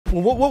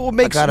Well, what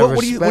makes what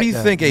do you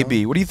think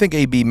AB? What do you think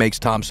AB makes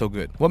Tom so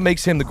good? What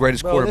makes him the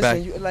greatest quarterback?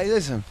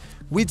 Listen,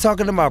 we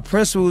talking about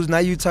principles. Now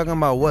you talking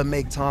about what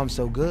makes Tom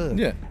so good.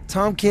 Yeah.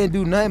 Tom can't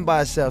do nothing by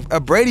himself. A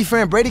Brady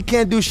fan, Brady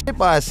can't do shit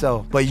by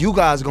himself. But you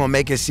guys gonna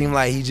make it seem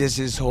like he just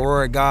this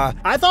horror guy.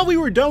 I thought we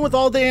were done with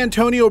all the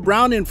Antonio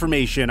Brown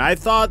information. I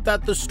thought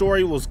that the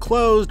story was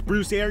closed.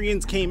 Bruce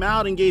Arians came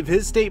out and gave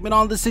his statement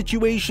on the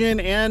situation,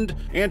 and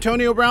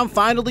Antonio Brown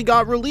finally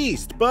got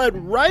released. But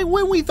right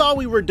when we thought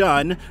we were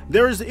done,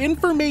 there's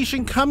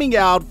information coming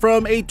out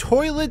from a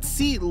toilet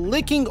seat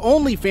licking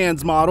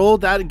OnlyFans model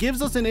that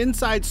gives us an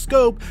inside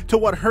scope to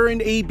what her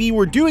and AB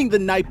were doing the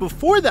night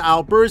before the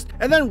outburst.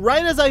 And then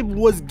right as I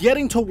was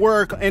getting to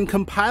work and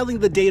compiling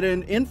the data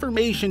and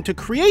information to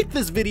create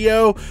this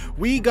video,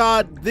 we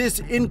got this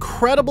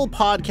incredible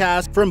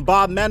podcast from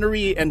Bob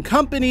Menery and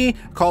company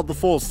called the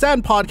Full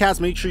Send Podcast.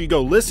 Make sure you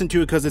go listen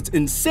to it because it's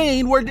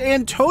insane, where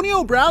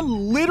Antonio Brown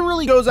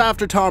literally goes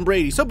after Tom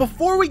Brady. So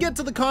before we get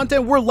to the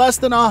content, we're less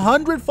than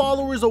 100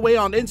 followers away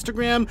on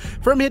Instagram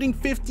from hitting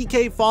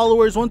 50K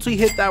followers. Once we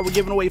hit that, we're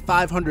giving away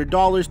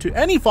 $500 to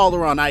any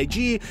follower on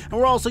IG, and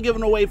we're also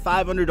giving away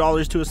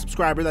 $500 to a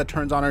subscriber that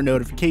turns on our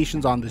notifications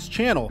on this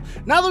channel.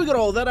 Now that we got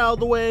all that out of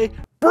the way,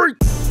 break.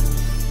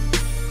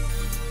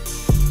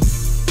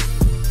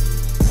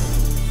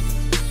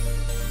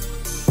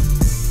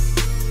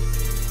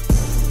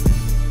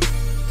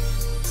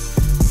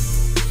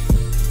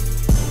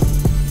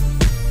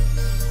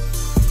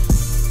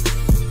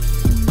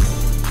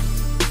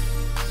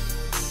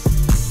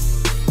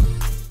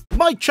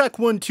 Mic check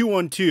 1 2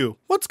 1 2.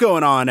 What's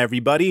going on,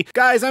 everybody?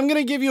 Guys, I'm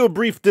gonna give you a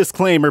brief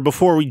disclaimer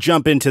before we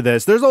jump into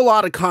this. There's a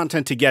lot of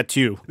content to get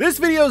to. This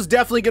video is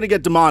definitely gonna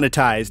get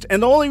demonetized,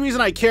 and the only reason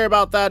I care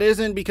about that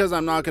isn't because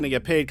I'm not gonna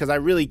get paid, because I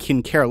really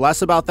can care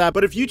less about that.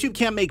 But if YouTube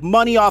can't make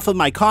money off of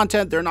my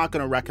content, they're not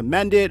gonna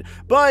recommend it.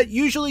 But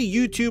usually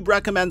YouTube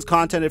recommends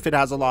content if it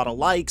has a lot of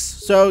likes.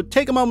 So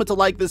take a moment to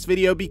like this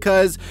video,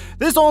 because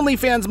this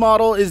OnlyFans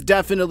model is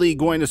definitely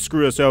going to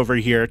screw us over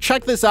here.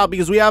 Check this out,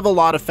 because we have a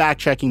lot of fact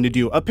checking to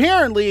do.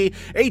 Apparently,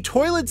 a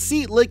toilet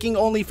seat licking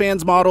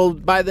OnlyFans model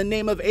by the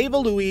name of Ava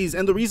Louise,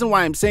 and the reason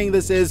why I'm saying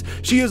this is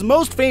she is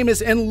most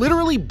famous and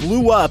literally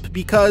blew up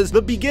because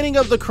the beginning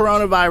of the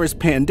coronavirus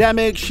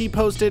pandemic, she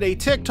posted a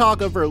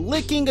TikTok of her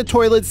licking a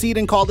toilet seat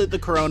and called it the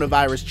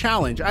coronavirus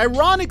challenge.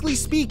 Ironically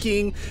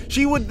speaking,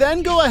 she would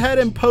then go ahead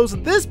and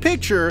post this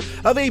picture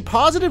of a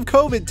positive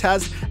COVID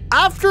test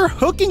after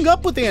hooking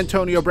up with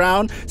Antonio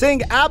Brown,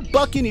 saying, "At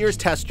Buccaneers,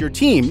 test your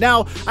team."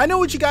 Now, I know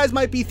what you guys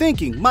might be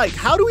thinking. Mike,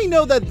 how do we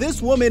know that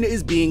this woman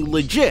is being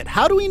legit?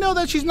 How do we know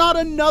that she's not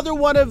another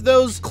one of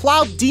those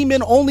clout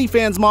demon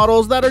OnlyFans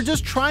models that are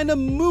just trying to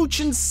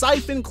mooch and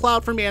siphon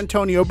clout from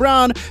Antonio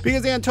Brown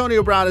because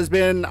Antonio Brown has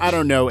been, I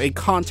don't know, a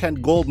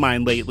content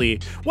goldmine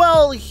lately?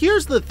 Well,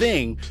 here's the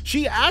thing.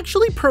 She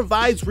actually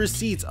provides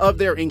receipts of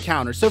their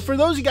encounter. So for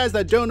those of you guys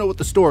that don't know what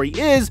the story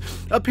is,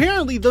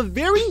 apparently the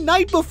very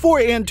night before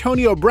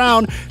Antonio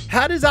Brown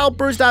had his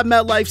outburst at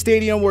MetLife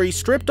Stadium where he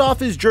stripped off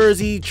his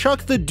jersey,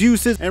 chucked the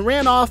deuces, and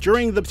ran off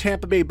during the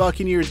Tampa Bay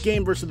Buccaneers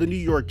game versus the New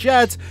York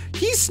Jets,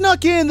 he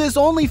snuck in this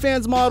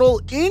OnlyFans model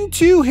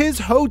into his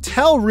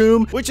hotel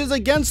room, which is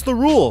against the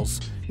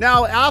rules.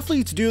 Now,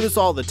 athletes do this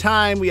all the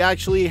time. We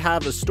actually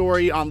have a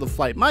story on the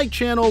Flight Mike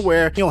channel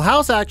where Neil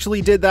House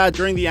actually did that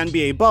during the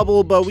NBA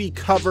bubble, but we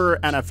cover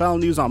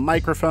NFL news on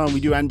Microphone. We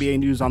do NBA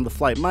news on the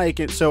Flight Mike,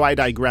 and so I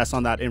digress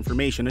on that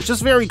information. It's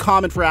just very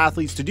common for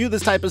athletes to do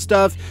this type of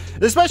stuff,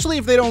 especially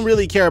if they don't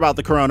really care about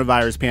the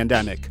coronavirus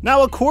pandemic.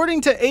 Now,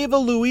 according to Ava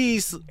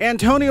Louise,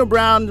 Antonio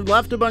Brown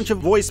left a bunch of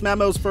voice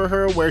memos for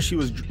her where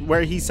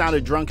he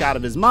sounded drunk out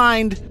of his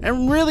mind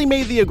and really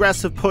made the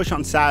aggressive push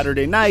on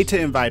Saturday night to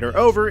invite her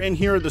over, and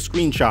here are the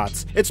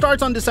screenshots. It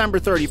starts on December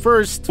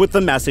 31st with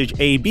the message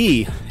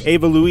AB.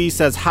 Ava Louise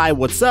says, "Hi,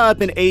 what's up?"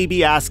 And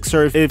AB asks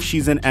her if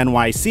she's in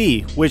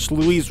NYC, which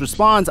Louise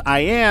responds,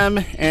 "I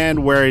am,"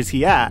 and where is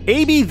he at?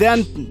 AB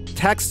then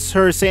texts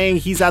her saying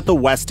he's at the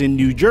Westin,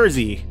 New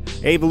Jersey.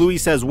 Ava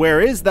Louise says, "Where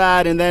is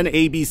that?" And then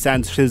AB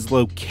sends his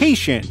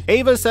location.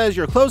 Ava says,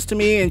 "You're close to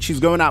me," and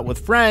she's going out with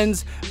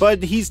friends,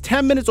 but he's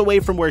 10 minutes away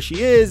from where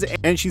she is,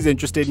 and she's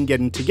interested in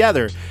getting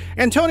together.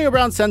 Antonio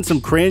Brown sends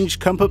some cringe,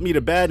 "Come put me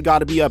to bed,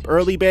 gotta be up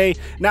early, bae."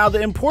 Now,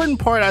 the important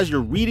part as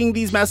you're reading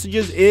these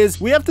messages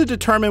is we have to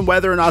determine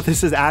whether or not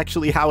this is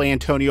actually how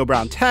Antonio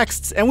Brown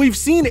texts, and we've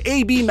seen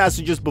AB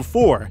messages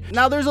before.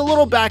 Now, there's a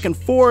little back and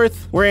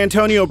forth where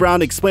Antonio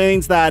Brown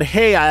explains that,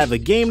 "Hey, I have a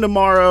game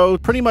tomorrow.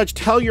 Pretty much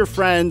tell your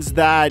friends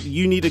that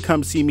you need to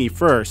come see me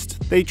first."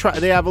 They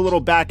have a little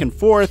back and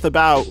forth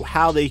about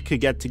how they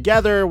could get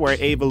together, where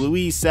Ava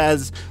Louise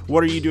says,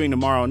 "What are you doing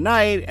tomorrow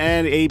night?"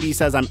 And AB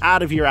says, "I'm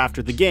out of here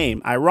after the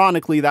game."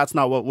 Ironically, that's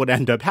not what would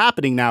end up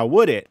happening now,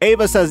 would it?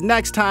 Ava says,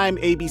 "Next time."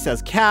 AB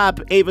says, "Cap."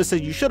 Ava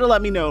says, "You should have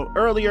let me know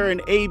earlier."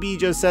 And AB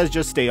just says,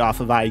 "Just stay off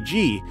of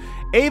IG."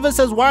 Ava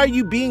says, why are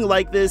you being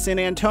like this? And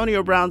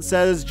Antonio Brown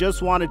says,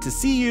 just wanted to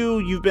see you.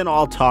 You've been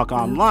all talk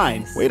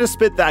online. Way to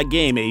spit that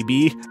game,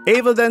 AB.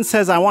 Ava then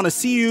says, I want to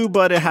see you,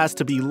 but it has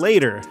to be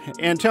later.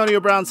 Antonio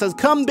Brown says,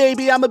 come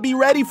baby, I'ma be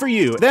ready for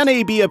you. Then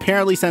AB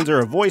apparently sends her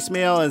a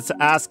voicemail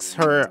and asks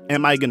her,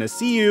 am I gonna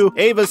see you?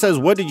 Ava says,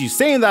 what did you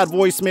say in that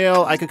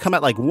voicemail? I could come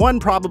at like 1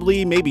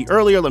 probably, maybe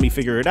earlier, let me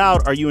figure it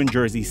out. Are you in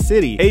Jersey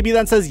City? AB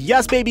then says,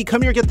 yes baby,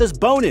 come here, get this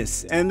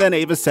bonus. And then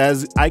Ava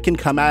says, I can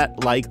come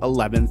at like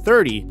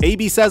 11:30.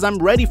 AB says, I'm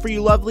ready for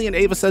you, lovely. And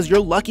Ava says, you're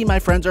lucky my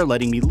friends are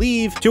letting me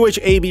leave. To which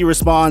AB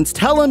responds,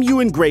 tell him you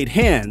in great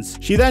hands.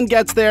 She then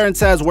gets there and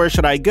says, where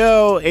should I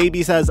go?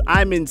 AB says,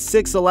 I'm in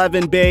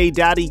 611 Bay.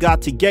 Daddy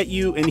got to get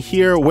you in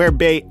here. Where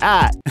Bay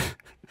at?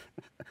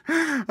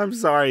 I'm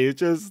sorry. It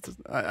just,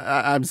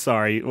 I'm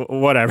sorry.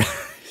 Whatever.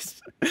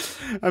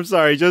 I'm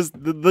sorry. Just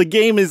the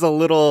game is a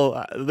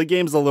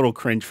little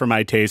cringe for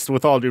my taste,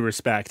 with all due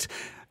respect.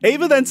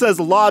 Ava then says,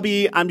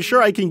 lobby, I'm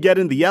sure I can get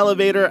in the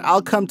elevator.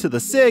 I'll come to the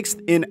 6th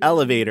in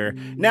elevator.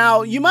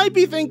 Now, you might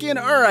be thinking,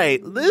 all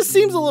right, this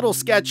seems a little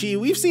sketchy.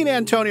 We've seen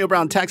Antonio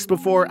Brown text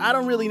before. I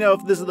don't really know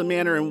if this is the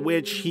manner in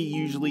which he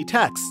usually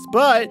texts.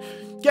 But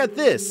get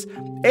this,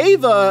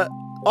 Ava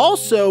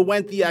also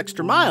went the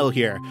extra mile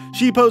here.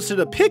 She posted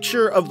a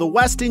picture of the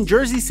Westin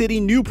Jersey City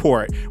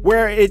Newport,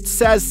 where it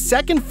says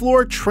 2nd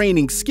floor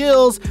training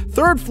skills,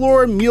 3rd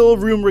floor meal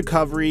room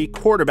recovery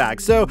quarterback.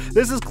 So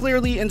this is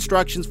clearly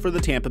instructions for the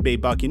Tampa Bay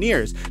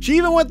Buccaneers. She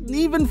even went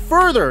even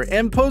further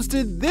and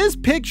posted this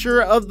picture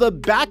of the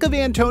back of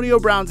Antonio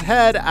Brown's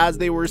head as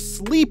they were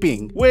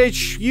sleeping,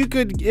 which you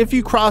could, if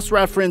you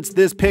cross-reference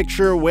this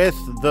picture with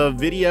the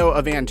video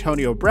of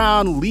Antonio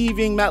Brown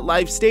leaving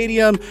MetLife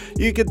Stadium,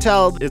 you could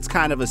tell it's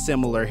kind of a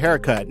similar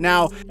haircut.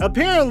 Now,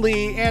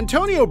 apparently,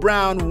 Antonio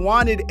Brown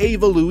wanted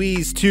Ava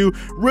Louise to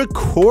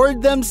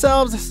record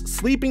themselves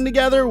sleeping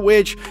together,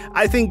 which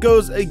I think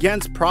goes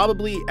against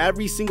probably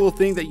every single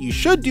thing that you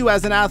should do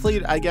as an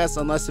athlete, I guess,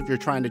 unless if you're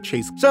trying to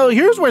chase. So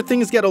here's where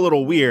things get a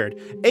little weird.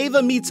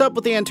 Ava meets up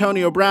with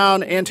Antonio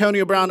Brown.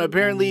 Antonio Brown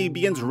apparently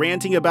begins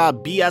ranting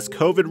about BS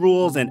COVID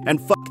rules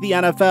and fuck the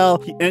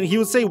NFL. And he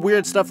would say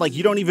weird stuff like,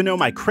 you don't even know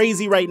my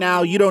crazy right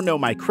now. You don't know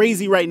my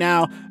crazy right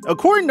now.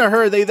 According to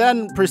her, they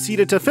then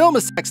proceeded to film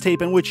a sex tape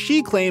in which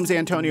she claims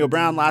Antonio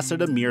Brown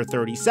lasted a mere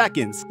 30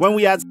 seconds. When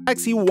we had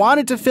sex, he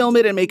wanted to film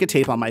it and make a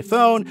tape on my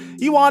phone.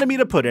 He wanted me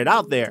to put it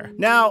out there.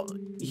 Now,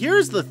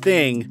 here's the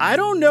thing. I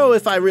don't know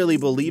if I really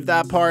believe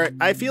that part.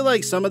 I feel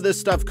like some of this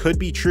stuff could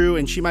be true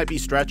and she might be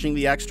stretching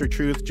the extra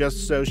truth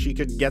just so she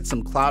could get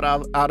some clout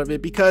out of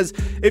it, because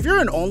if you're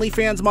an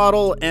OnlyFans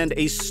model and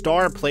a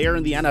star player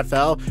in the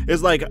NFL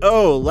is like,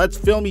 oh, let's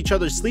film each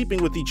other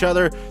sleeping with each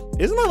other,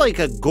 isn't that like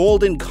a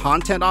golden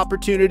content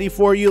opportunity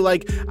for you?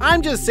 Like,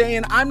 I'm just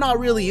saying, I'm not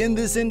really in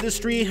this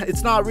industry.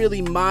 It's not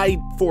really my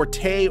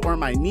forte or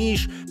my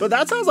niche, but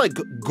that sounds like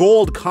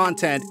gold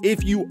content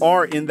if you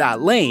are in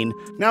that lane.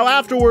 Now,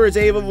 afterwards,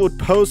 Ava would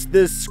post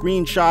this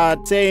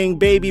screenshot saying,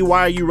 baby,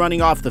 why are you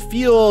running off the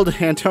field?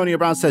 Antonio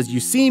Brown says,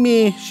 you see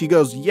me? She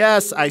goes,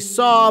 yes, I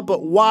saw,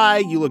 but why?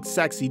 You look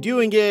sexy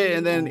doing it.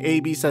 And then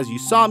AB says, you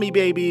saw me,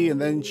 baby.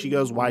 And then she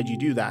goes, why'd you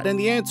do that? And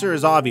the answer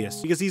is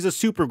obvious, because he's a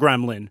super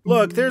gremlin.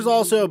 Look, there's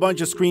also a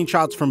bunch of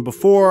screenshots from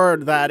before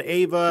that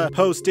Ava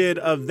posted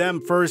of them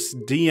first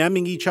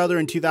DMing each other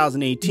in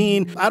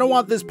 2018. I don't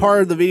want this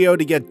part of the video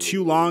to get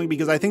too long,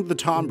 because I think the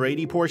Tom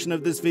Brady portion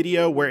of this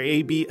video where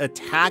AB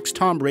attacks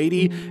Tom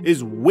Brady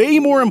is way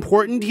more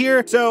important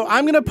here. So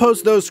I'm gonna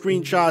post those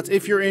screenshots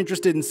if you're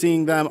interested in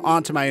seeing them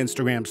onto my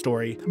Instagram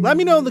story. Let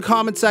me know in the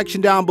comment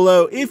section down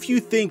below if you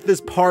think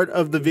this part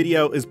of the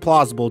video is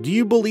plausible. Do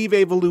you believe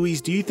Ava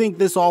Louise? Do you think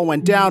this all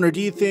went down, or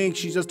do you think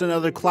she's just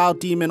another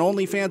clout demon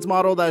OnlyFans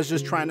model that is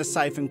just trying to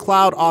siphon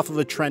clout off of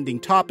a trending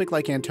topic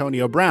like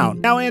Antonio Brown?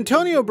 Now,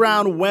 Antonio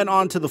Brown went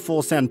on to the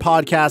Full Send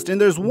podcast,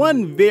 and there's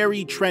one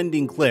very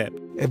trending clip.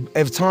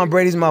 If Tom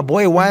Brady's my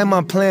boy, why am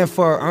I playing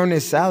for an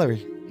earnest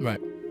salary?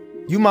 Right.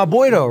 You my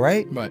boy though,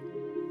 right? Right.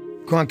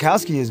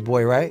 Gronkowski is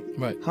boy, right?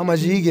 Right. How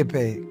much did he get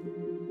paid?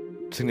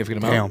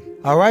 Significant amount. Damn.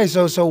 All right,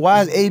 so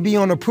why is AB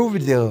on the prove it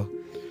deal?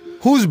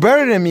 Who's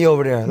better than me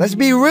over there? Let's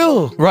be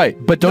real. Right,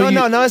 but don't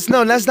let's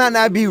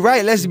not be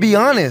right. Let's be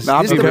honest.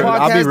 No, this is the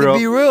podcast to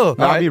be real.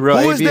 No, I'll be real.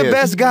 Who is the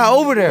best guy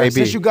over there? AB.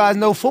 Since you guys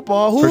know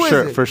football, who is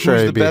it? For sure,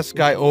 Who's AB. the best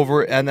guy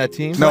over and that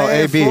team? No,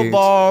 Playing AB.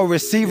 football,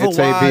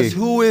 receiver-wise,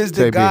 who is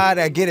the guy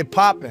that get it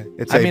popping?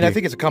 It's I AB. mean, I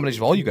think it's a combination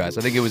of all you guys.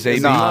 I think it was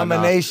AB.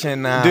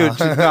 Combination now. Dude,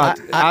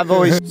 I've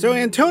always... So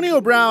Antonio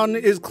Brown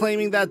is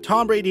claiming that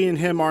Tom Brady and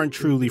him aren't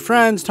truly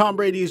friends. Tom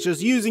Brady is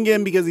just using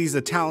him because he's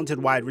a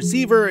talented wide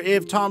receiver.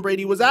 If Tom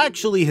Brady was actually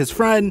actually his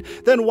friend,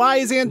 then why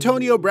is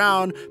Antonio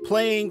Brown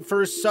playing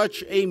for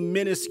such a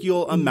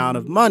minuscule amount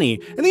of money?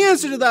 And the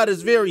answer to that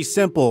is very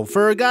simple.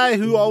 For a guy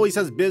who always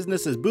has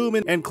business as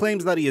booming and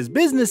claims that he is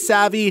business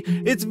savvy,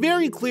 it's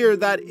very clear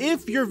that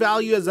if your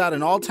value is at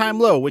an all-time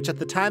low, which at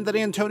the time that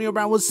Antonio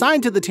Brown was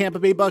signed to the Tampa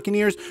Bay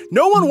Buccaneers,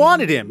 no one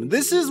wanted him.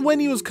 This is when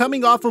he was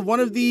coming off of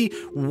one of the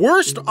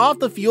worst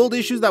off-the-field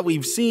issues that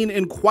we've seen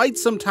in quite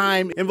some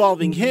time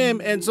involving him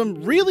and some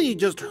really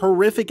just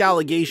horrific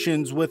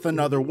allegations with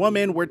another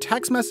woman where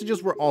text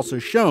messages were also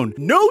shown.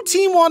 No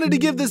team wanted to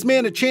give this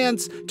man a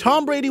chance.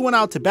 Tom Brady went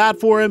out to bat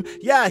for him.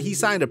 Yeah, he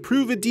signed a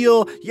prove-it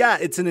deal. Yeah,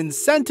 it's an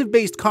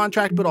incentive-based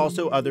contract, but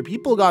also other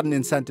people got an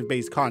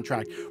incentive-based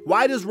contract.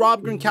 Why does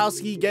Rob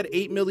Gronkowski get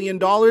 $8 million?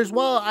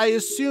 Well, I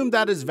assume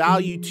that is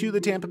value to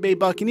the Tampa Bay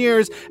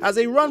Buccaneers as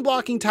a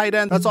run-blocking tight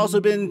end that's also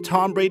been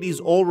Tom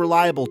Brady's old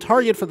reliable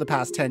target for the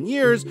past 10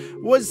 years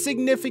was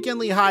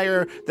significantly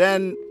higher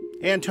than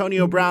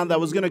Antonio Brown that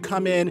was going to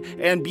come in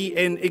and be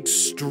an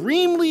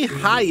extremely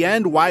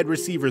high-end wide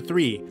receiver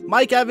 3.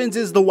 Mike Evans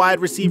is the wide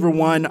receiver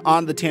 1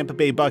 on the Tampa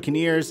Bay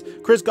Buccaneers.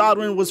 Chris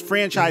Godwin was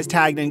franchise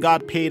tagged and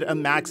got paid a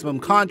maximum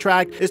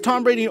contract. Is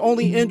Tom Brady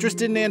only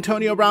interested in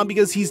Antonio Brown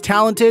because he's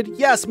talented?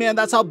 Yes, man,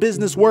 that's how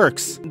business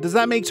works. Does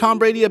that make Tom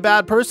Brady a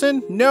bad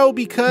person? No,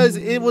 because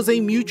it was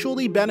a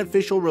mutually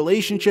beneficial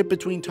relationship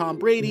between Tom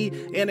Brady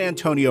and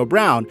Antonio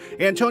Brown.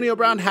 Antonio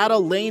Brown had a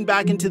lane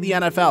back into the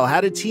NFL,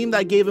 had a team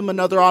that gave him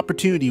another opportunity,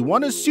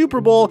 won a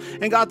Super Bowl,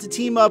 and got to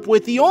team up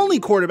with the only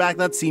quarterback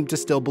that seemed to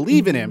still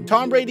believe in him.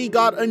 Tom Brady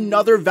got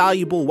another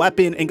valuable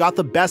weapon and got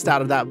the best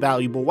out of that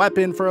valuable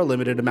weapon for a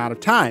limited amount of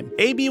time.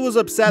 AB was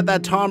upset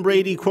that Tom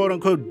Brady, quote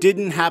unquote,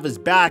 didn't have his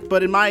back,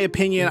 but in my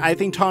opinion, I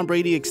think Tom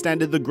Brady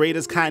extended the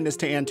greatest kindness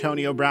to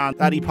Antonio Brown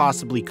that he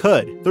possibly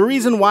could. The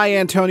reason why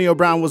Antonio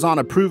Brown was on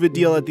a prove-it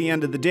deal at the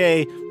end of the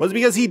day was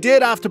because he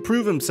did have to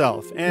prove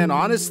himself. And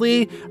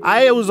honestly,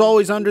 I was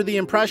always under the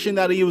impression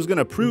that he was going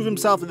to prove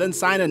himself and then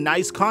sign a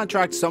nice contract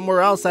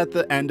somewhere else at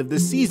the end of the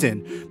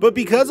season. But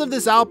because of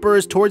this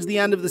outburst towards the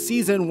end of the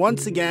season,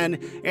 once again,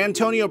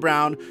 Antonio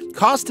Brown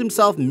cost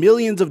himself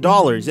millions of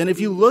dollars. And if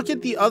you look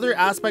at the other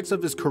aspects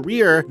of his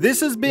career, this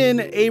has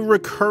been a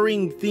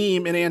recurring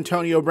theme in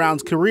Antonio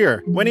Brown's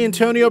career. When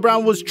Antonio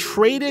Brown was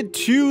traded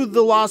to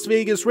the Las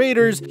Vegas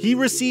Raiders, he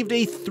received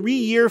a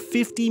 3-year,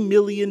 $50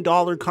 million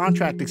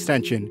contract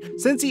extension.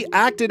 Since he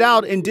acted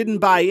out and didn't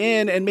buy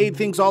in and made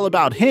things all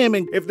about him,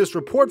 and if this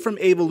report from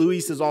Ava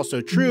Luis is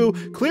also true,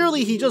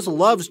 clearly he just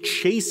loves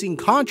chasing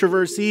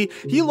controversy.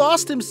 He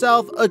lost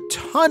himself a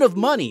ton of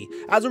money.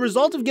 As a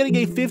result of getting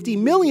a $50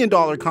 million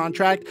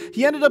contract,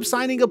 he ended up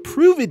signing a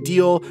prove-it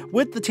deal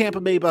with the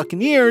Tampa Bay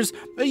Buccaneers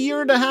a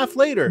year and a half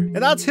later. And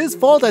that's his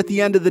fault at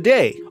the end of the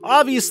day.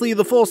 Obviously,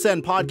 the Full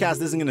Send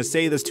podcast isn't going to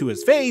say this to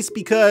his face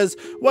because,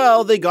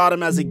 well, they got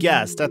him as a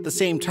guest. At the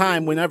same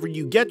time, whenever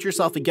you get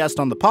yourself a guest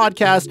on the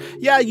podcast,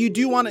 yeah, you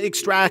do want to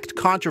extract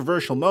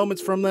controversial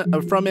moments from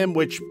him,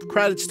 which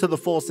credits to the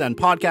Full Send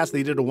podcast.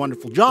 They did a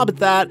wonderful job at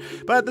that.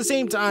 But at the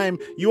same time,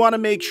 you want to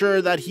make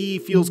sure that he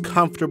feels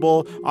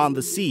comfortable on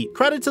the seat.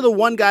 Credit to the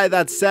one guy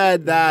that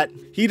said that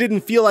he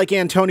didn't feel like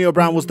Antonio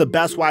Brown was the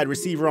best wide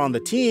receiver on the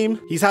team.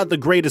 He's had the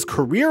greatest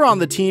career on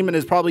the team and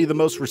is probably the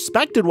most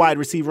respected wide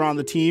receiver on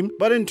the team.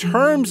 But in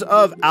terms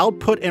of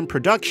output and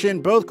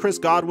production, both Chris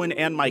Godwin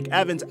and Mike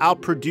Evans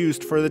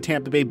outproduced for the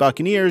Tampa Bay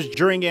Buccaneers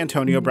during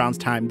Antonio Brown's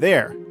time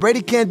there.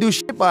 Brady can't do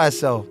shit by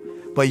himself.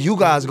 But you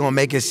guys gonna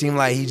make it seem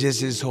like he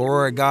just this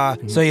horror guy.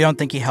 So you don't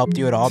think he helped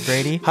you at all,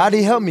 Brady? How did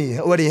he help me?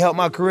 What, did he help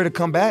my career to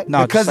come back?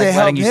 No, because just like they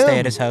letting helped you him. stay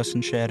at his house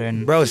and shit.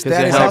 And bro, stay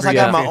at his house. I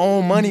got my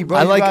own money,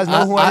 bro. You guys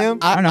know who I am?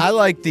 I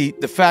like the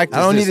fact.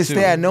 I don't need to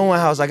stay at no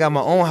one's house. I got my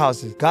own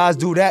houses. Guys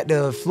do that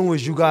to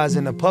influence you guys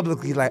in the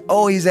publicly. Like,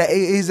 oh, he's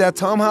at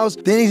Tom's house.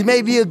 Then he's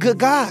maybe a good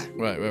guy.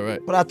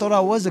 Right. But I thought I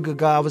was a good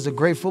guy. I was a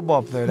great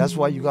football player. That's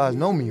why you guys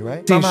know me,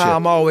 right? Somehow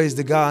I'm always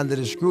the guy under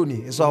the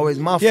scrutiny. It's always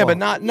my fault. Yeah, but we're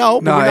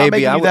not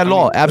making you that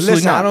law. Absolutely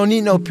listen, not. I don't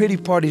need no pity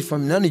parties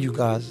from none of you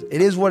guys.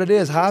 It is what it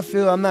is. How I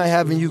feel, I'm not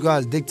having you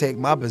guys dictate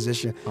my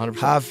position. 100%.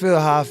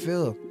 How I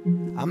feel.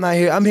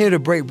 I'm here to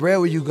break bread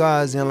with you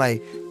guys and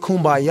like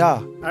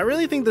kumbaya. I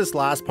really think this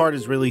last part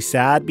is really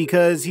sad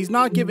because he's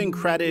not giving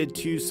credit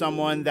to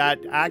someone that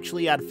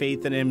actually had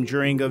faith in him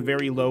during a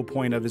very low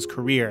point of his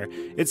career.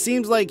 It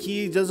seems like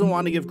he doesn't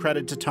want to give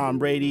credit to Tom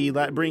Brady,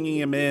 bringing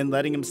him in,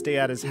 letting him stay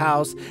at his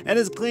house, and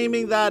is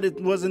claiming that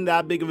it wasn't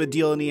that big of a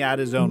deal and he had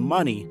his own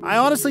money. I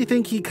honestly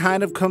think he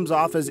kind of comes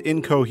off as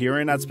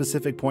incoherent at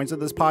specific points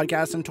of this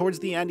podcast, and towards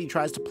the end he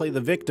tries to play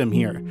the victim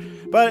here.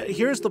 But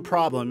here's the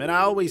problem, and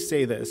I always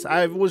say this.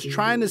 I was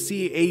trying to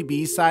see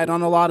AB's side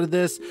on a lot of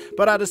this,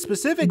 but at a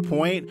specific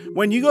point,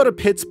 when you go to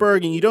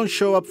Pittsburgh and you don't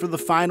show up for the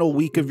final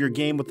week of your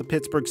game with the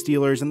Pittsburgh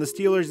Steelers, and the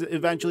Steelers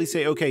eventually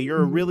say, okay,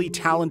 you're a really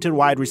talented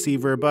wide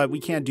receiver, but we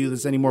can't do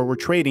this anymore, we're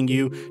trading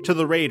you to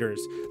the Raiders.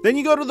 Then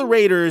you go to the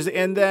Raiders,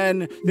 and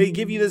then they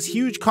give you this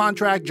huge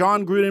contract.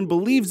 John Gruden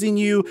believes in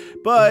you,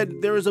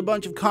 but there is a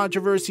bunch of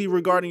controversy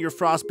regarding your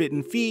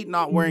frostbitten feet,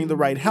 not wearing the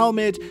right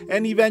helmet,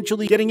 and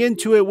eventually getting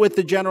into it with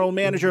the general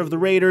manager of the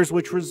Raiders,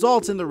 which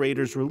results in the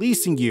Raiders Buccaneers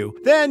releasing you.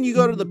 Then you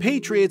go to the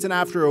Patriots, and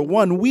after a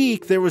 1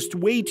 week, there was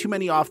way too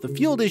many off the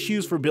field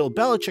issues for Bill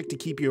Belichick to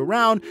keep you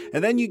around,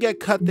 and then you get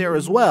cut there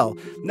as well.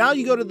 Now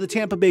you go to the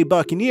Tampa Bay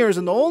Buccaneers,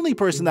 and the only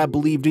person that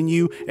believed in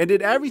you and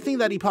did everything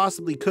that he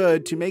possibly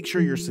could to make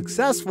sure you're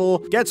successful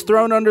gets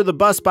thrown under the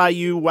bus by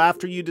you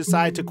after you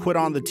decide to quit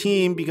on the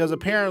team, because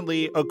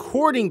apparently,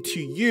 according to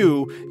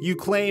you, you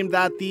claim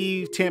that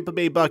the Tampa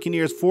Bay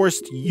Buccaneers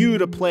forced you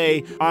to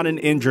play on an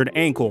injured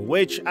ankle,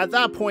 which at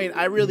that point,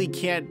 I really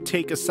can't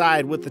take a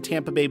side with the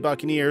Tampa Bay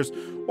Buccaneers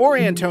or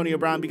Antonio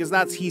Brown, because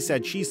that's he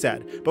said, she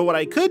said. But what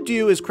I could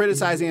do is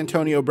criticize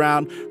Antonio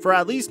Brown for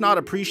at least not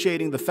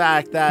appreciating the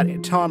fact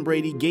that Tom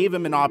Brady gave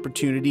him an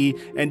opportunity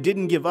and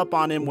didn't give up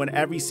on him when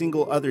every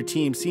single other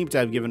team seemed to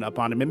have given up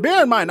on him. And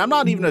bear in mind, I'm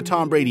not even a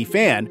Tom Brady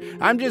fan.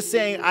 I'm just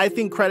saying I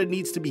think credit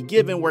needs to be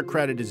given where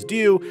credit is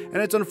due, and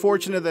it's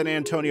unfortunate that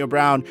Antonio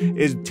Brown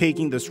is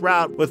taking this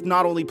route with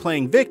not only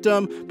playing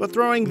victim, but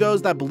throwing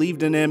those that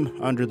believed in him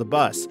under the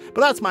bus.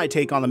 But that's my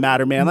take on the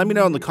matter, man. Let me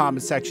know in the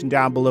comment section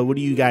down below. What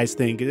do you guys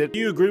think? Do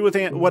you agree with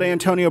what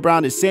Antonio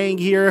Brown is saying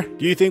here?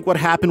 Do you think what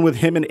happened with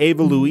him and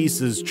Ava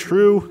Luis is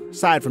true?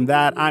 Aside from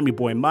that, I'm your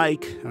boy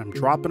Mike, and I'm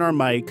dropping our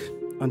mic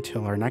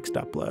until our next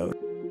upload.